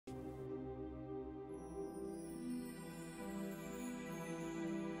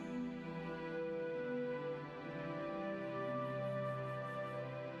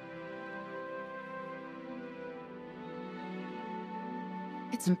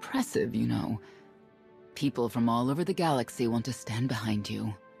It's impressive, you know. People from all over the galaxy want to stand behind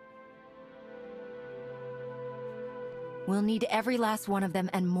you. We'll need every last one of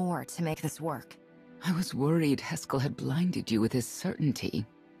them and more to make this work. I was worried Heskel had blinded you with his certainty,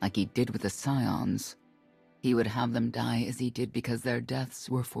 like he did with the Scions. He would have them die as he did because their deaths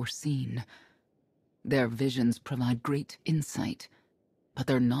were foreseen. Their visions provide great insight, but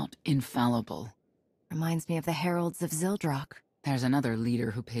they're not infallible. Reminds me of the Heralds of Zildrak. There's another leader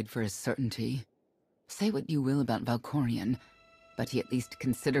who paid for his certainty. Say what you will about Valkorion, but he at least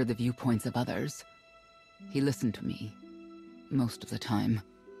considered the viewpoints of others. He listened to me, most of the time.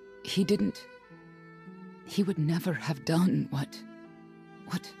 He would never have done what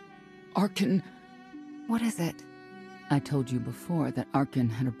Arkan... What is it? I told you before that Arkan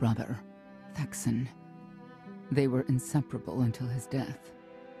had a brother, Thexan. They were inseparable until his death.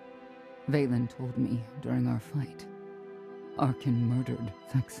 Vaylin told me during our fight. Arkan murdered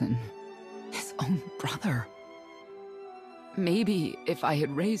Thexan. His own brother. Maybe if I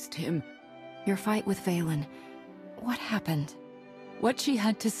had raised him... Your fight with Vaylin. What happened? What she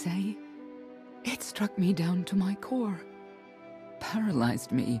had to say, it struck me down to my core.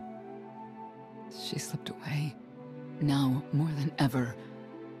 Paralyzed me. She slipped away. Now, more than ever,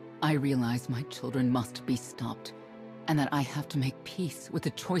 I realize my children must be stopped, and that I have to make peace with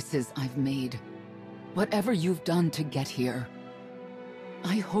the choices I've made. Whatever you've done to get here,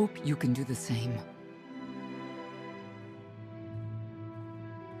 I hope you can do the same.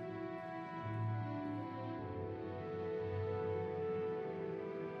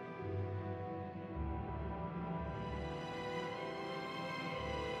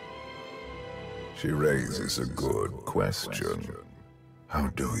 She raises a good question. How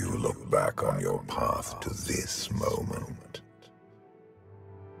do you look back on your path to this moment?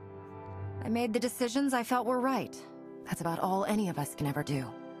 I made the decisions I felt were right. That's about all any of us can ever do.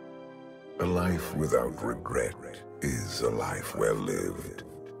 A life without regret is a life well lived.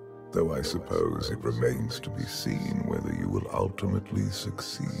 Though I suppose it remains to be seen whether you will ultimately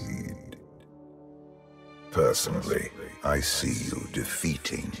succeed. Personally, I see you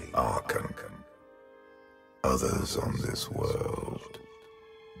defeating Arkan. Others on this world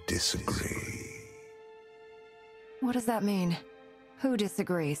disagree. What does that mean? Who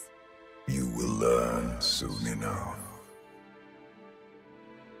disagrees? You will learn soon enough.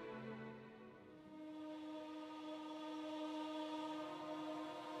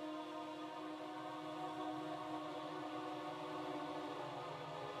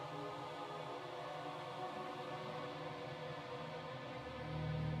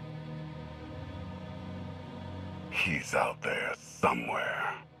 He's out there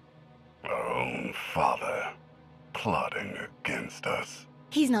somewhere. Our own father, plotting against us.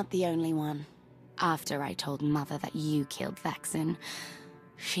 He's not the only one. After I told Mother that you killed Thexan,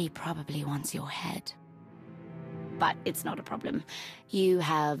 she probably wants your head. But it's not a problem. You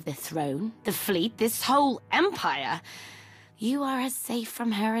have the throne, the fleet, this whole empire. You are as safe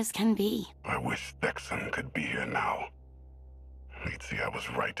from her as can be. I wish Thexan could be here now. He'd see I was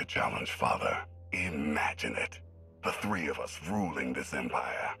right to challenge Father. Imagine it. The three of us ruling this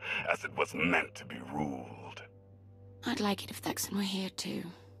empire as it was meant to be ruled. I'd like it if Thexan were here too.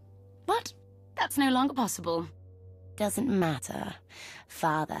 But that's no longer possible. Doesn't matter.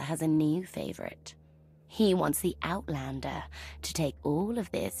 Father has a new favorite. He wants the Outlander to take all of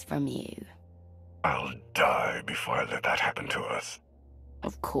this from you. I'll die before I let that happen to us.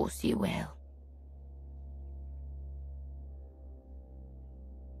 Of course you will.